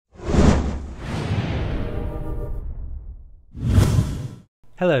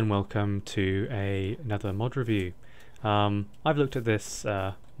Hello and welcome to another mod review. I've looked at this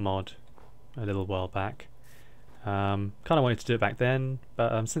mod a little while back. Kind of wanted to do it back then,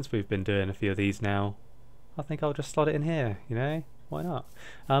 but since we've been doing a few of these now, I think I'll just slot it in here, you know? Why not?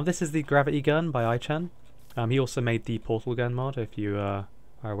 This is the gravity gun by iChun. He also made the portal gun mod, if you are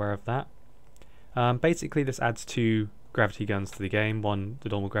aware of that. Basically this adds two gravity guns to the game, one the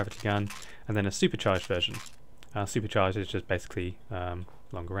normal gravity gun, and then a supercharged version. Supercharged is just basically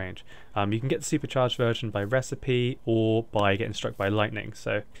longer range. You can get the supercharged version by recipe or by getting struck by lightning.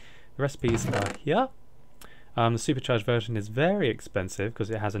 So the recipes are here. The supercharged version is very expensive because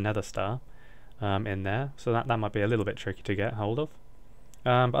it has a nether star in there, so that might be a little bit tricky to get hold of.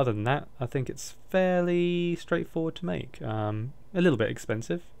 But other than that, I think it's fairly straightforward to make. A little bit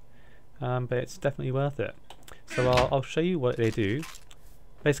expensive, but it's definitely worth it. So I'll show you what they do.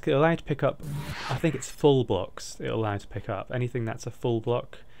 Basically, it'll allow you to pick up, I think it's full blocks it'll allow you to pick up. Anything that's a full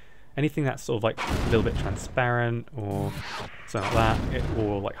block, anything that's sort of like a little bit transparent or something like that,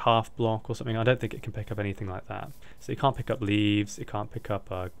 or like half block or something, I don't think it can pick up anything like that. So you can't pick up leaves, it can't pick up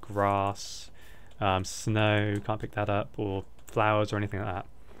grass, snow, can't pick that up, or flowers or anything like that.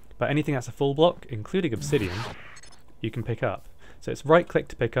 But anything that's a full block, including obsidian, you can pick up. So it's right click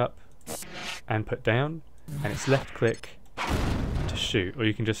to pick up and put down, and it's left click to shoot, or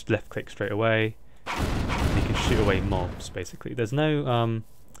you can just left click straight away and you can shoot away mobs. Basically there's no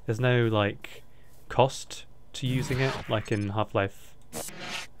like cost to using it like in Half-Life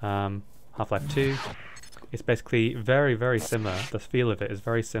 2. It's basically very similar. The feel of it is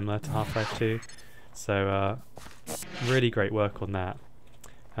very similar to Half-Life 2, so really great work on that.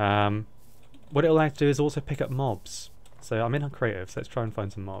 What it'll allow you to do is also pick up mobs. So I'm in creative, so let's try and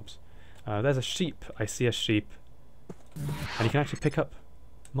find some mobs. There's a sheep. I see a sheep. And you can actually pick up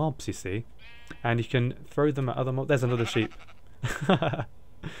mobs, you see, and you can throw them at other mobs. There's another sheep.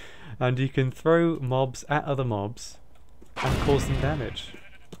 And you can throw mobs at other mobs and cause them damage.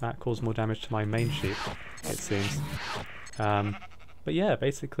 That caused more damage to my main sheep, it seems. But yeah,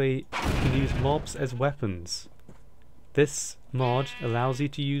 basically you can use mobs as weapons. This mod allows you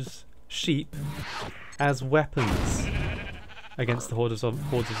to use sheep as weapons against the hordes of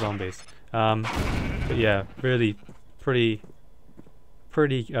zombies. But yeah, really pretty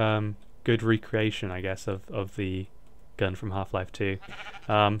good recreation, I guess, of the gun from Half-Life 2.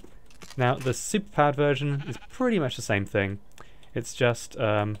 Now the superpowered version is pretty much the same thing. It's just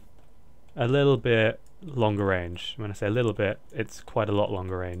a little bit longer range. When I say a little bit, it's quite a lot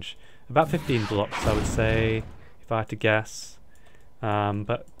longer range. About 15 blocks, I would say, if I had to guess.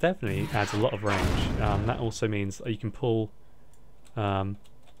 But definitely adds a lot of range. That also means you can pull things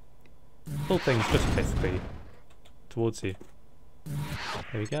just basically towards you.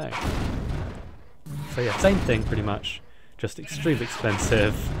 There we go. So yeah, same thing pretty much, just extremely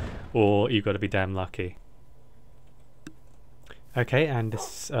expensive, or you've got to be damn lucky. Okay, and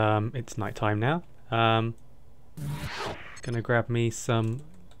this it's night time now. Gonna grab me some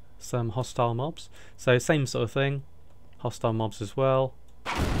hostile mobs. So same sort of thing, hostile mobs as well.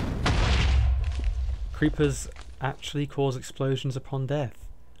 Creepers actually cause explosions upon death.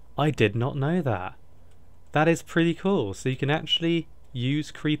 I did not know that. That is pretty cool. So you can actually use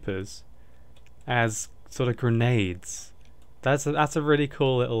creepers as sort of grenades. That's a really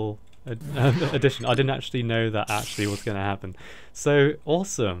cool little addition. I didn't actually know that actually was going to happen. So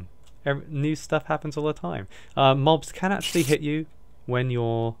awesome. New stuff happens all the time. Mobs can actually hit you when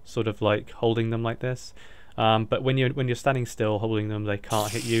you're sort of like holding them like this. But when you're standing still holding them, they can't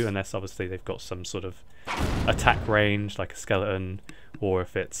hit you unless obviously they've got some sort of attack range, like a skeleton, or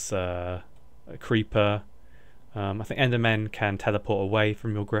if it's a creeper. I think Endermen can teleport away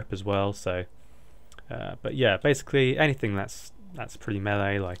from your grip as well. So, but yeah, basically anything that's pretty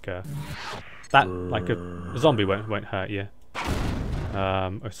melee, like a zombie won't hurt you.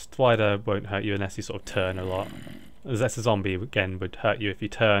 A spider won't hurt you unless you sort of turn a lot. Unless a zombie again would hurt you if you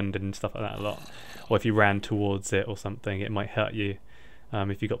turned and stuff like that a lot, or if you ran towards it or something, it might hurt you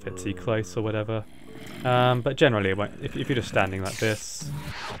if you got a bit too close or whatever. But generally, it won't. If you're just standing like this,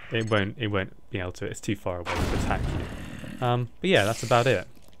 it won't be able to. It's too far away to attack you. But yeah, that's about it.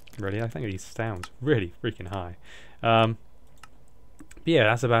 Really, I think these sounds really freaking high. But yeah,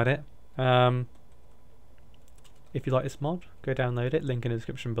 that's about it. If you like this mod, go download it. Link in the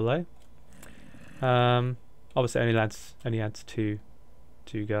description below. Obviously, only adds two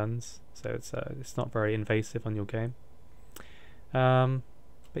guns, so it's not very invasive on your game. But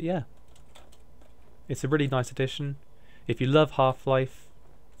yeah. It's a really nice addition. If you love Half-Life,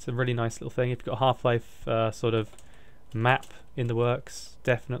 it's a really nice little thing. If you've got a Half-Life sort of map in the works,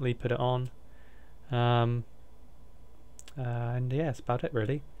 definitely put it on. And yeah, that's about it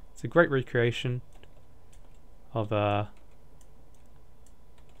really. It's a great recreation of the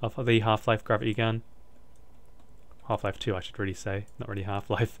Half-Life gravity gun. Half-Life 2 I should really say, not really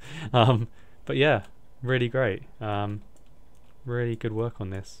Half-Life. But yeah, really great. Really good work on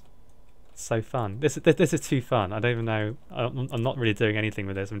this. It's so fun. This is too fun. I don't even know. I'm not really doing anything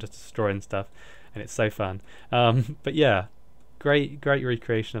with this. I'm just destroying stuff, and it's so fun. But yeah, great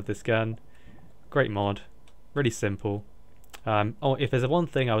recreation of this gun. Great mod. Really simple. Oh, if there's one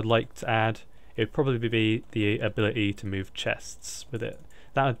thing I would like to add, it would probably be the ability to move chests with it.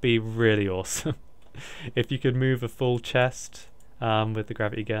 That would be really awesome. If you could move a full chest with the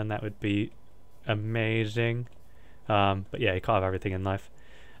gravity gun, that would be amazing. But yeah, you can't have everything in life.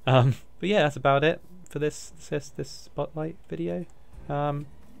 But yeah, that's about it for this spotlight video.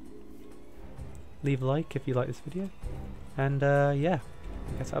 Leave a like if you like this video, and yeah,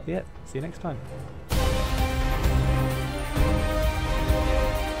 I guess that'll be it. See you next time.